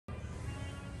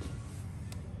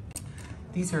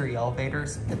These are the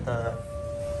elevators at the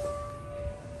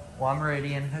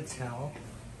Meridian Hotel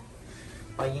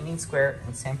by Union Square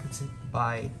in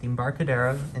by the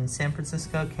Embarcadero in San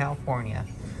Francisco, California.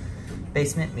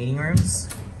 Basement meeting rooms.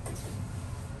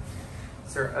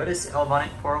 Sir Otis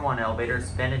Elevonic 401 elevators,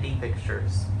 Vanity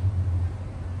fixtures.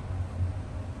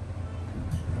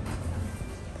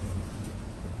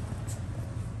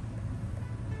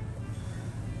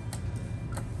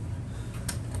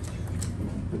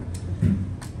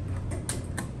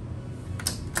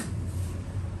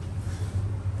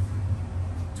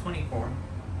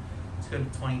 Let's go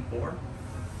to 24.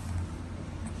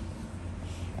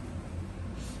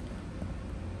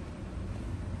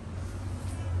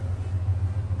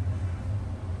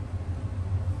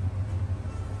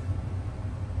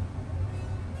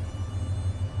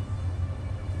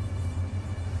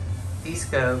 These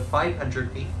go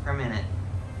 500 feet per minute.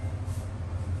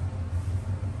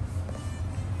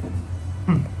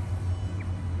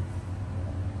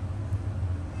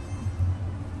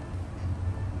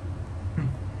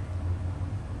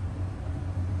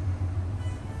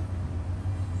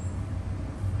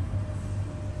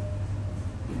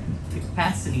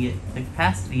 The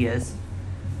capacity is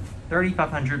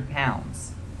 3,500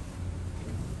 pounds.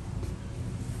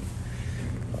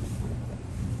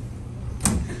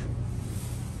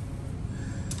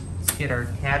 Let's get our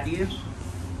cab view.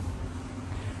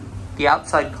 The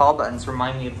outside call buttons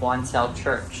remind me of One South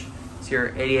Church. It's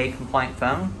your ADA compliant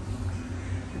phone.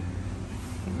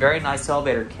 Very nice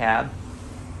elevator cab.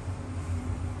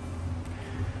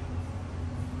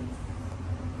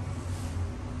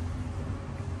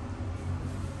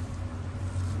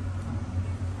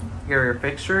 Here are your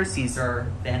fixtures. These are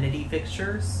vanity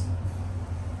fixtures.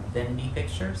 Vanity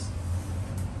fixtures.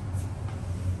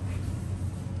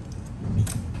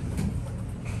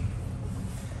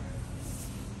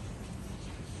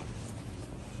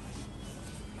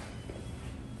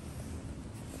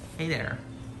 Hey there.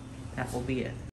 That will be it.